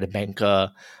really like the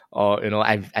banker, or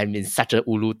I'm in such a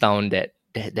ulu town that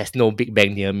there's no big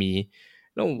bank near me.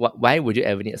 Why would you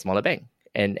ever need a smaller bank?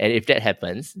 And if that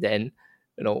happens, then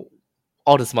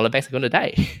all the smaller banks are going to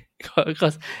die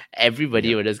because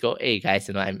everybody will just go, hey guys,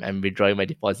 I'm withdrawing my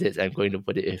deposits. I'm going to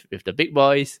put it with the big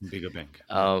boys, bigger bank.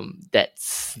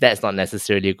 That's not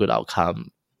necessarily a good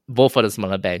outcome, both for the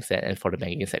smaller banks and for the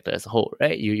banking sector as a whole,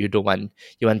 right? You want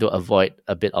to avoid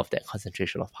a bit of that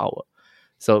concentration of power.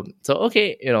 So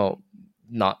okay,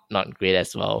 not great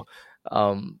as well.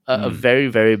 A very,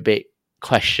 very big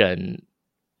question,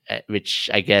 which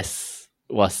I guess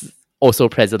was also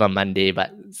present on Monday,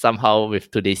 but somehow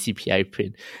with today's CPI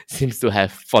print seems to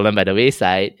have fallen by the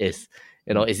wayside, is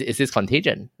is this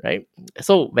contagion, right?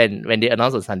 So when they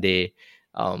announced on Sunday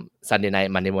night,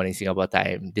 Monday morning Singapore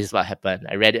time, this is what happened.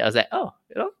 I read it, I was like, oh,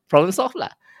 problem solved lah.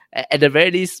 At the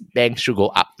very least, banks should go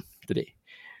up today,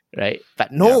 right?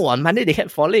 But no, on Monday they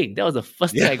kept falling. That was the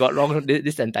first thing I got wrong.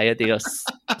 This entire thing, I was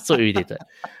so irritated.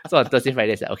 So on Thursday,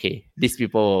 Friday, I said, okay, these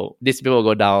people will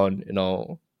go down.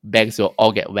 Banks will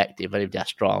all get whacked even if they're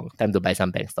strong. Time to buy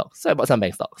some bank stocks. So I bought some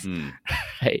bank stocks.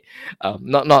 Right?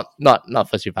 Not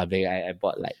First Republic. I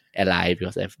bought like LI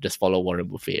because I've just followed Warren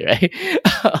Buffett,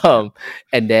 right?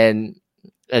 And then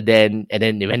And then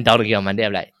it went down again on Monday.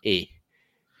 I'm like, hey,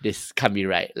 this can't be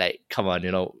right. Like, come on,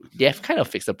 they have kind of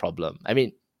fixed the problem. I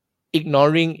mean,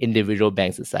 ignoring individual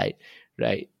banks aside,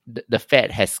 right? The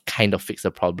Fed has kind of fixed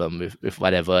the problem with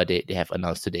whatever they have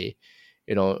announced today,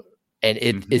 and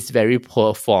it's very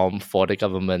poor form for the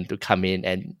government to come in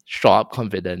and shore up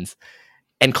confidence,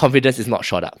 and confidence is not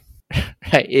shored up,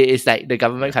 right? It's like the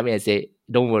government come in and say,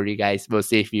 don't worry guys, we'll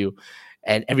save you.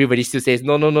 And everybody still says,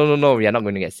 no, we are not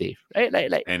going to get saved, right?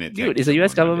 Like dude, it's a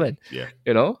US government,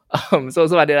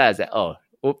 So I did that. I was like, oh,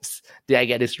 oops, did I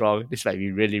get this wrong? This might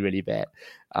be really, really bad.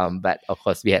 But of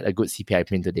course, we had a good CPI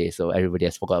print today, so everybody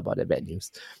has forgot about the bad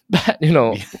news. But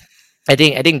I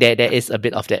think there is a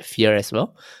bit of that fear as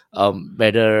well.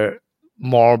 Whether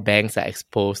more banks are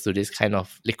exposed to this kind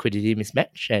of liquidity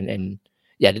mismatch, and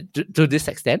to this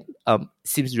extent,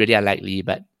 seems really unlikely,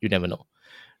 but you never know.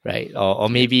 Right, or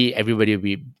maybe everybody will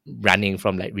be running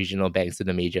from like regional banks to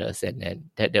the majors, and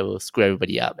that will screw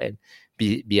everybody up and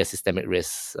be a systemic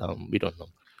risk. We don't know,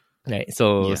 right?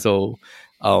 So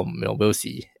we'll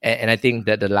see. And I think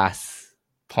that the last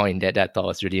point that I thought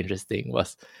was really interesting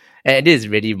was, and this is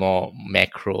really more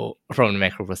macro from the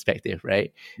macro perspective,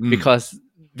 right? Because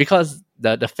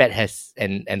the Fed has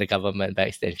and the government by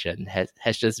extension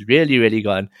has just really, really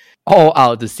gone all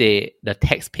out to say the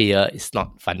taxpayer is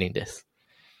not funding this.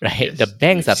 Right, yes. The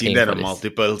banks are paying that for on this.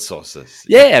 Multiple sources.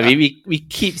 Yeah, we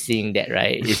keep seeing that,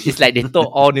 right? It's like they told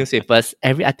all newspapers,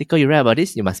 every article you write about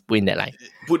this, you must put in that line.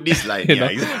 Put this line,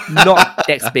 not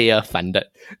taxpayer funded.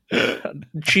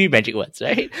 3 magic words,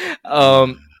 right?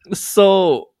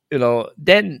 So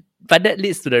then, but that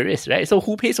leads to the risk, right? So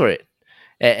who pays for it?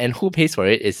 And who pays for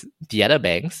it is the other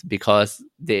banks, because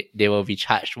they will be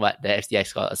charged what the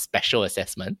FDIC call a special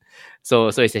assessment. So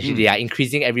essentially they are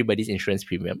increasing everybody's insurance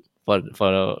premium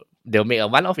for they'll make a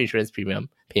one-off insurance premium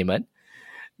payment,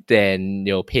 then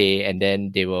they'll pay, and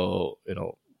then they will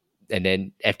and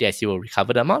then FDIC will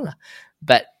recover the amount.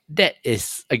 But that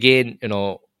is again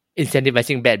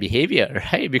incentivizing bad behavior,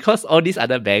 right? Because all these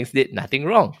other banks did nothing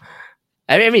wrong.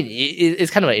 I mean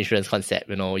it's kind of an insurance concept.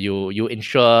 You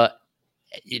insure.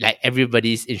 Like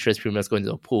everybody's insurance premiums go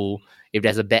into a pool. If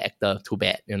there's a bad actor, too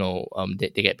bad. They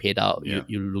get paid out. Yeah.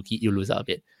 You lose out a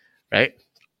bit, right?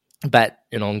 But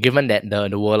given that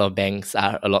the world of banks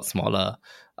are a lot smaller,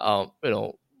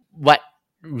 what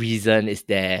reason is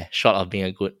there, short of being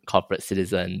a good corporate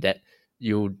citizen, that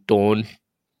you don't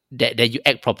that you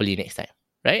act properly next time,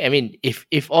 right? I mean, if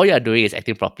all you are doing is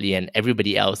acting properly and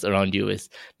everybody else around you is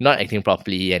not acting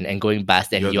properly and going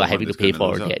bust, and you are having to pay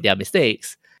for their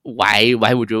mistakes. Why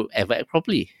would you ever act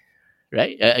properly,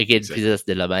 right? Again, exactly. Business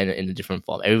dilemma in a different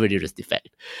form. Everybody just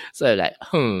defect. So like,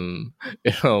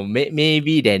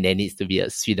 maybe then there needs to be a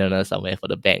sweetener somewhere for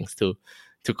the banks to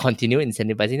continue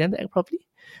incentivizing them to act properly,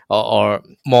 or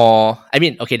more. I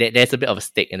mean, okay, there's a bit of a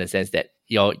stake in the sense that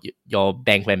your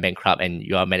bank went bankrupt and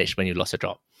your management, you lost your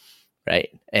job, right?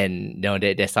 And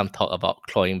there's some talk about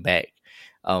clawing back.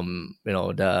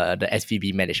 The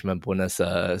SVB management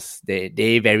bonuses,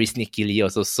 they very sneakily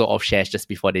also sold off shares just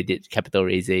before they did capital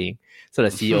raising. So the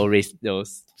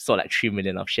CEO sold like 3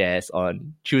 million of shares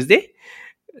on Tuesday.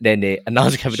 Then they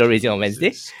announced capital raising on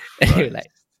Wednesday. And you're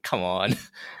like, come on,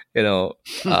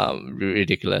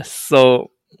 ridiculous. So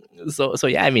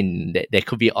yeah, I mean, there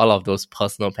could be all of those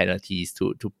personal penalties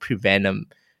to prevent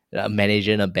a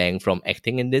manager in a bank from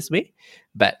acting in this way.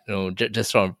 But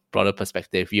just from a broader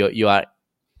perspective, you are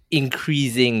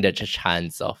increasing the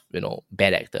chance of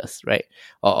bad actors, right,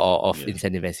 or of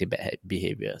incentivizing bad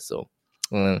behavior. So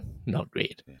not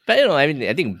great. But I mean,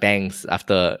 I think banks,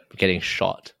 after getting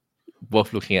short,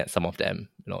 worth looking at some of them.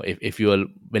 If you are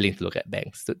willing to look at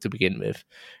banks to begin with,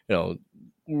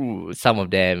 some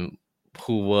of them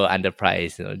who were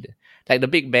underpriced, like the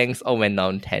big banks all went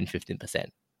down 10-15%,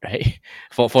 right,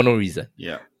 for no reason.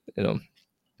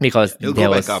 Because it'll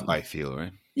go back up, I feel,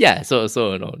 right? Yeah, so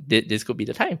this could be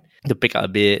the time to pick up a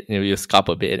bit, you scalp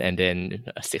a bit, and then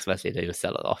 6 months later you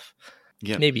sell it off.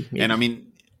 Yeah, maybe. And I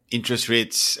mean, interest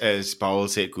rates, as Powell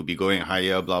said, could be going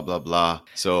higher. Blah blah blah.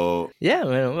 So yeah,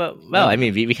 well, I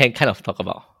mean, we can kind of talk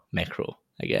about macro,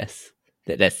 I guess.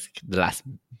 That's the last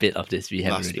bit of this we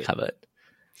haven't really covered.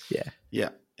 Yeah,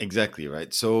 exactly,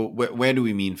 right. So where do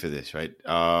we mean for this, right?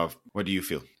 What do you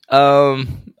feel?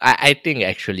 I think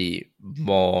actually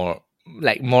more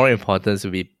importance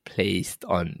will be placed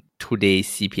on today's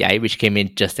CPI, which came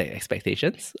in just at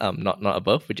expectations, not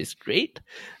above, which is great.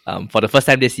 For the first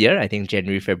time this year, I think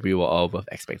January, February were all above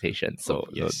expectations. So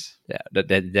yes.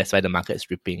 That's why the market is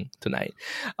ripping tonight.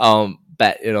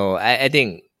 But I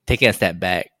think taking a step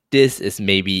back, this is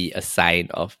maybe a sign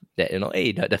of that,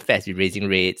 hey, the Fed's raising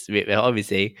rates. We're always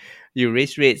saying, you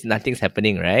raise rates, nothing's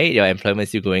happening, right? Your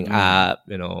employment's still going up,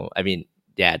 I mean,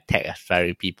 yeah, tech is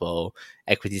firing people,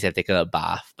 equities have taken a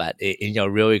bath, but in your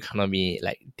real economy,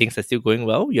 like, things are still going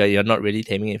well. You're not really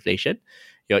taming inflation.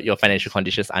 Your financial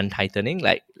conditions aren't tightening.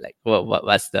 Like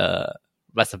what's the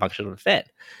function of the Fed?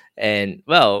 And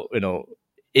well,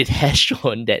 it has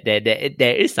shown that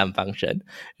there is some function,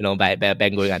 by a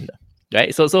bank going under,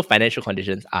 right? So financial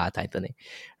conditions are tightening,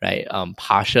 right?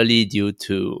 Partially due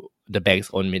to the bank's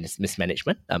own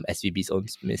mismanagement, SVB's own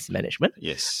mismanagement.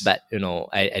 Yes. But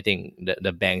I think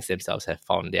the banks themselves have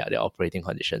found their operating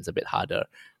conditions a bit harder,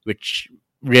 which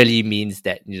really means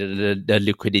that the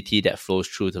liquidity that flows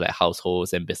through to like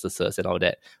households and businesses and all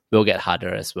that will get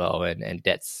harder as well, and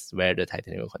that's where the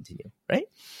tightening will continue, right?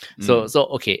 So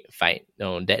okay, fine,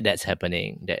 that's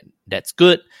happening, that's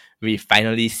good. We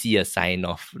finally see a sign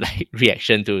of like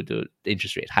reaction to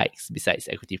interest rate hikes, besides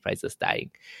equity prices dying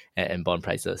and bond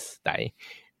prices dying,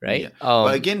 right? Yeah.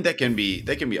 But again, that can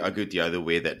be argued the other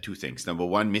way, that two things. Number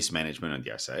one, mismanagement on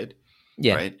their side.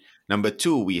 Yeah. Right. Number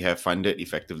two, we have funded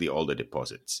effectively all the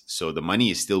deposits. So the money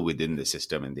is still within the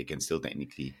system and they can still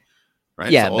technically,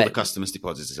 right? Yeah, so all the customers'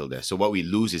 deposits are still there. So what we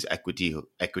lose is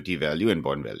equity value and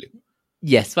bond value.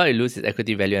 Yes, what we lose is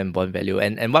equity value and bond value.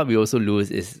 And what we also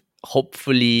lose is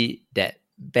hopefully that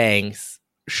banks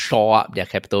shore up their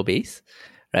capital base,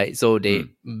 right? So they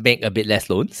make a bit less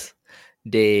loans.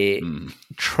 They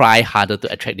try harder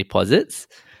to attract deposits,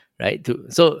 right?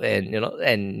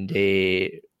 And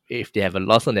they, if they have a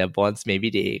loss on their bonds, maybe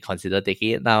they consider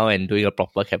taking it now and doing a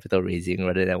proper capital raising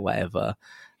rather than whatever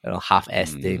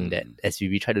half-ass thing that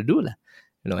SVB try to do,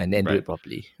 and then do it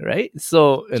properly, right?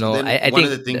 So I think one of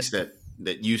the things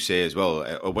that you say as well,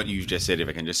 or what you've just said, if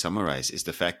I can just summarize, is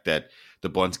the fact that the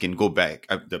bonds can go back,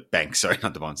 the bank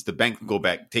can go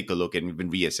back, take a look, and even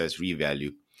reassess,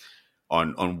 revalue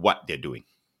on what they're doing,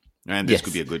 and this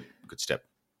could be a good step.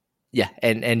 Yeah,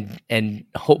 and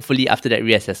hopefully after that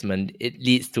reassessment, it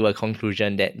leads to a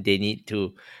conclusion that they need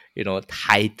to,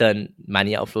 tighten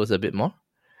money outflows a bit more,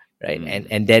 right?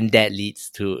 And then that leads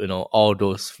to all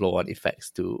those flow-on effects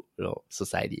to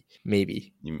society.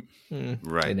 Maybe,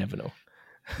 right? You never know.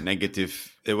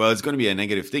 Negative. Well, it's going to be a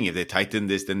negative thing if they tighten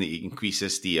this. Then it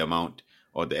increases the amount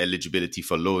or the eligibility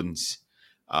for loans.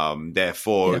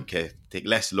 Therefore, okay, take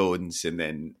less loans, and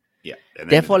then. Yeah. And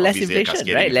therefore, less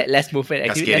inflation, right? Less movement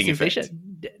activity, less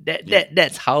inflation.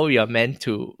 That's how you're meant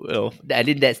to. I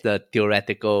think that's the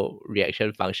theoretical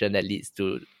reaction function that leads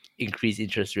to increased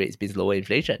interest rates means lower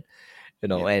inflation.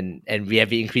 And we have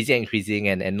been increasing,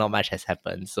 and not much has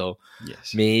happened. So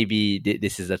maybe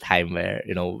this is a time where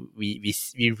we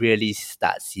really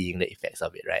start seeing the effects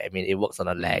of it, right? I mean, it works on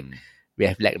a lag. We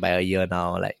have lagged by a year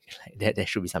now. Like there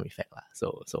should be some effect,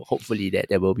 so hopefully that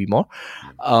there will be more.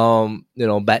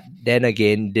 But then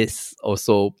again, this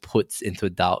also puts into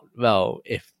doubt. Well,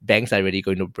 if banks are really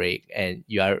going to break, and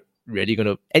you are really going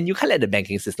to, and you can't let the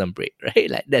banking system break, right?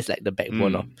 Like that's like the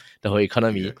backbone of the whole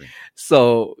economy. Exactly.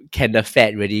 So can the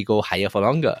Fed really go higher for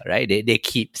longer, right? They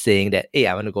keep saying that, hey,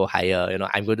 I want to go higher.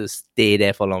 I'm going to stay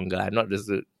there for longer. I'm not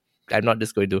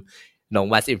just going to.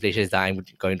 Once inflation is down, I'm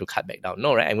going to cut back down.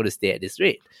 No, right? I'm going to stay at this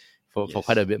rate for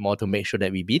quite a bit more to make sure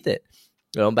that we beat it.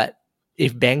 But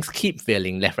if banks keep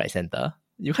failing left, right, center,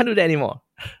 you can't do that anymore,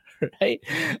 right?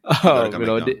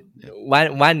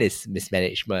 One is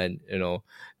mismanagement.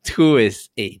 Two is,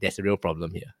 hey, there's a real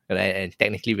problem here, right? And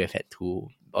technically we've had two,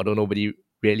 although nobody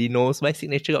really knows why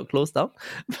Signature got closed down.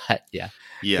 But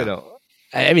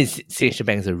I mean, Signature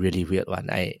Bank is a really weird one.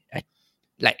 I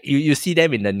like you see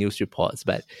them in the news reports,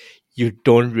 but you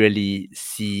don't really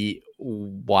see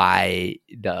why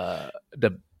the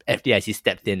FDIC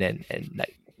stepped in and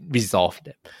like resolved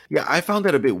them. Yeah, I found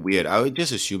that a bit weird. I would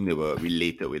just assume they were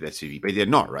related with SVB, but they're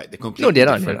not, right? They're completely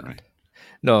different. They're not. Right?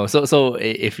 No, so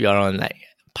if you're on like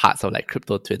parts of like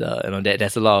crypto Twitter,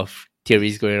 there's a lot of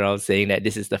theories going around saying that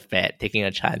this is the Fed taking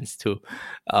a chance to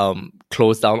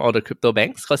close down all the crypto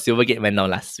banks, because Silvergate went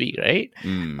down last week, right?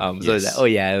 So it's like, oh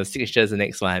yeah, Signature is the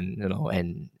next one,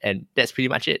 and that's pretty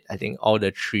much it. I think all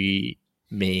the three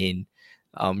main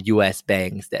US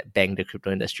banks that bank the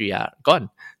crypto industry are gone.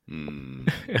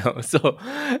 So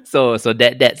that's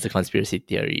the conspiracy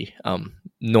theory.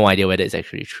 No idea whether it's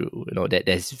actually true. That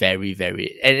there's very,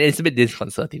 very, and it's a bit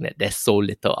disconcerting that there's so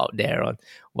little out there on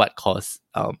what caused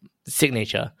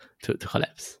Signature to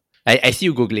collapse. I see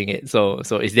you Googling it. So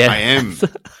is there?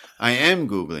 I am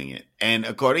Googling it, and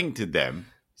according to them,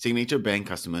 Signature Bank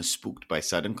customers spooked by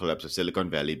sudden collapse of Silicon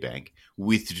Valley Bank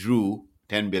withdrew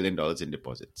 $10 billion in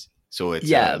deposits. So it's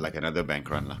like another bank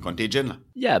run, contagion.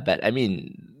 Yeah, but I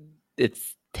mean,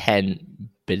 it's 10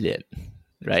 billion,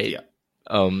 right? Yeah.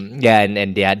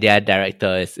 And their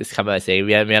director is coming and saying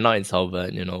we are not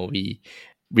insolvent, we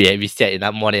still have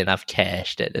enough, more than enough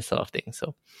cash, that sort of thing.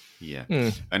 So yeah.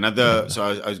 Another. So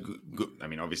I was I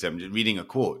mean, obviously, I'm just reading a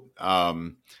quote.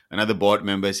 Another board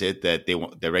member said that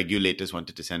the regulators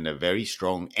wanted to send a very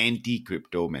strong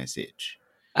anti-crypto message.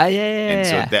 And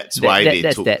so that's why they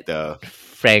took the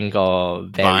Frank or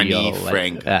Barry Barney or what.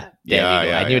 Frank. I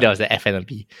knew there was an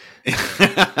FNB.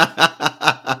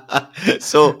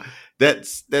 So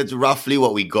that's roughly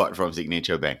what we got from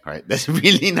Signature Bank, right? There's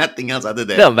really nothing else other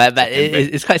than no, but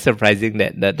it's quite surprising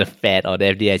that the Fed or the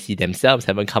FDIC themselves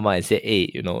haven't come out and said,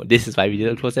 hey, this is why we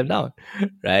didn't close them down,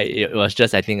 right? It was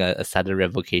just, I think, a sudden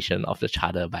revocation of the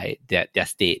charter by their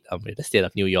state, the state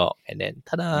of New York, and then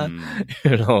ta-da,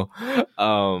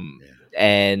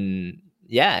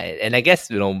 and I guess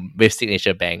with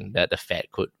Signature Bank, the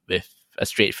Fed could with a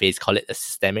straight face call it a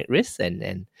systemic risk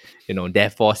and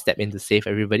therefore step in to save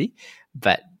everybody,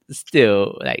 but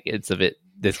still it's a bit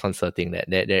disconcerting that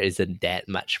there isn't that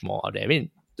much more out there. I mean,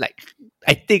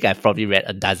 I think I've probably read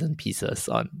a dozen pieces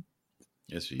on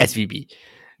SVB.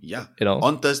 Yeah,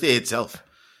 on Thursday itself.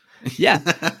 Yeah,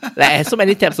 I had so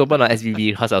many tabs open on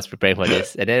SVB because I was preparing for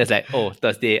this, and then it's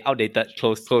Thursday outdated,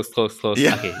 close.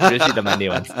 Yeah. Okay, we'll see the Monday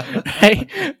ones, right?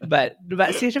 But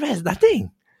Signature Bank has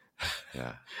nothing.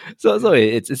 Yeah. So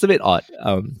it's a bit odd.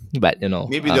 But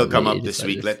maybe they'll come up this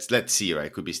week. Let's see,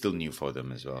 right? Could be still new for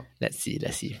them as well. Let's see.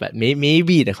 But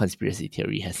maybe the conspiracy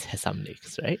theory has some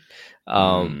legs, right?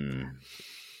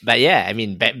 But yeah, I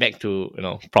mean, back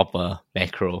to proper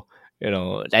macro.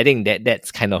 I think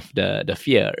that's kind of the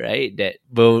fear, right? That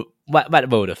what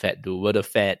will the Fed do? Will the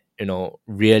Fed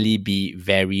really be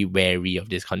very wary of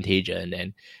this contagion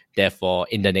and therefore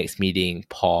in the next meeting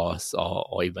pause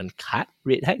or even cut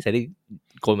rate hikes? I think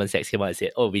Goldman Sachs came out and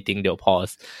said, we think they'll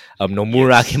pause.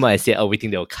 Nomura came out and said, we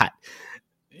think they'll cut.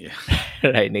 Yeah.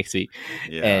 Right, next week.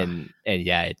 Yeah. And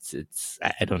yeah, it's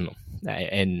I don't know.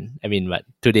 And I mean, but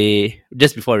today,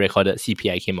 just before I recorded,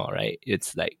 CPI came out, right?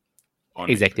 It's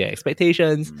exactly our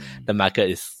expectations. The market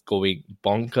is going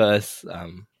bonkers,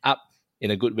 up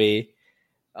in a good way.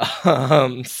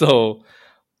 So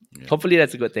hopefully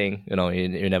that's a good thing.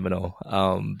 You never know.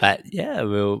 But yeah,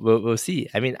 we'll see.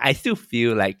 I mean, I still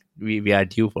feel like we are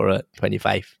due for a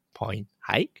 25-point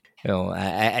hike.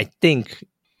 I think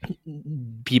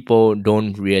people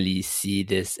don't really see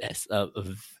this as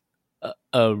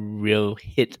a real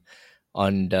hit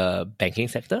on the banking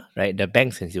sector, right? The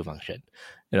banks can still function,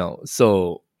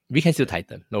 so we can still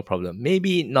tighten, no problem.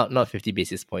 Maybe not 50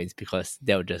 basis points because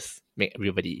that will just make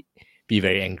everybody be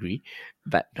very angry.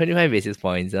 But 25 basis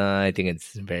points, I think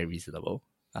it's very reasonable.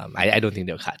 I don't think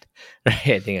they'll cut, right?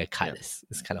 I think a cut is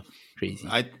kind of crazy.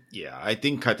 I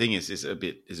think cutting is a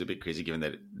bit crazy given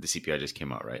that the CPI just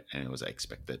came out, right? And it was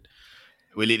expected.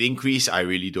 Will it increase? I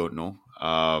really don't know.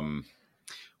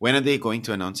 When are they going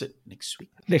to announce it? Next week?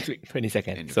 Next week,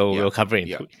 22nd. So we'll cover it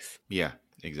in 2 weeks. Yeah,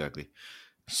 exactly.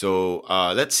 So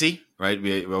let's see, right?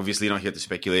 We're obviously not here to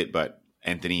speculate, but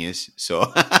Anthony is.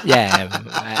 So yeah,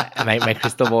 my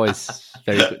crystal ball is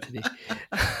very good today.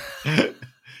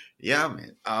 Yeah,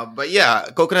 man. But yeah,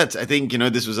 coconuts. I think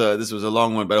this was a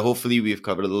long one, but hopefully we've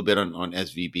covered a little bit on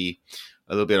SVB,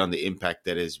 a little bit on the impact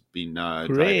that has been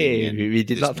driving. We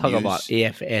did not talk about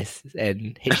AFS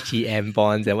and HTM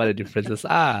bonds and what the differences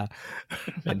are.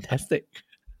 Fantastic.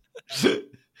 Did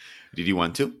you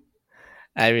want to?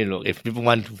 I mean, look, if people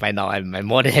want to find out, I'm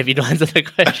more than happy to answer the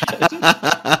question.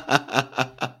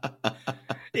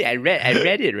 Yeah, I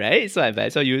read it, right? So I might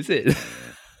as well use it.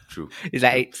 True. It's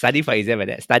like study for exam like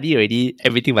that. Study already,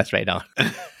 everything must write down.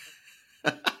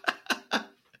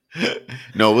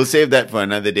 No, we'll save that for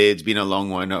another day. It's been a long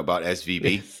one about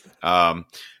SVB. Yes.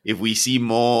 If we see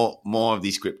more of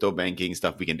these crypto banking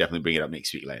stuff, we can definitely bring it up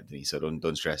next week, Anthony. So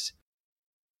don't stress.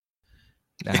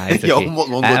 It's okay. I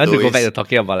want to go back to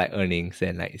talking about earnings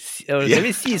and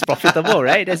maybe C is profitable,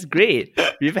 right? That's great.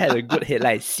 We've had a good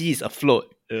headline. C is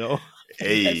afloat,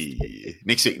 Hey,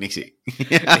 next week. next week.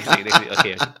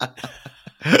 Okay.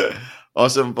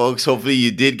 Awesome, folks. Hopefully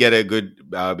you did get a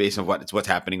good base of what's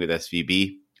happening with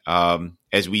SVB.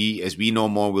 As we know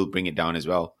more, we'll bring it down as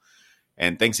well.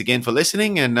 And thanks again for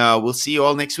listening, and we'll see you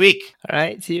all next week. All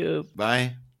right, see you.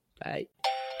 Bye. Bye.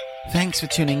 Thanks for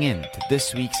tuning in to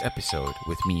this week's episode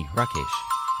with me, Rakesh,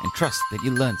 and trust that you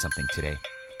learned something today.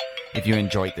 If you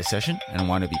enjoyed the session and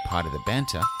want to be part of the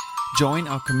banter, join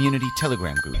our community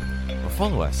Telegram group or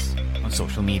follow us on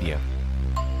social media.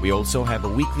 We also have a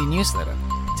weekly newsletter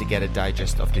to get a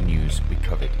digest of the news we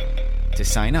covered. To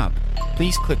sign up,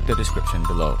 please click the description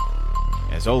below.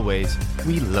 As always,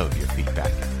 we love your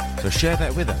feedback. So share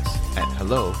that with us at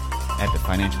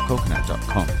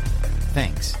hello@thefinancialcoconut.com.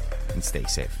 Thanks, and stay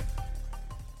safe.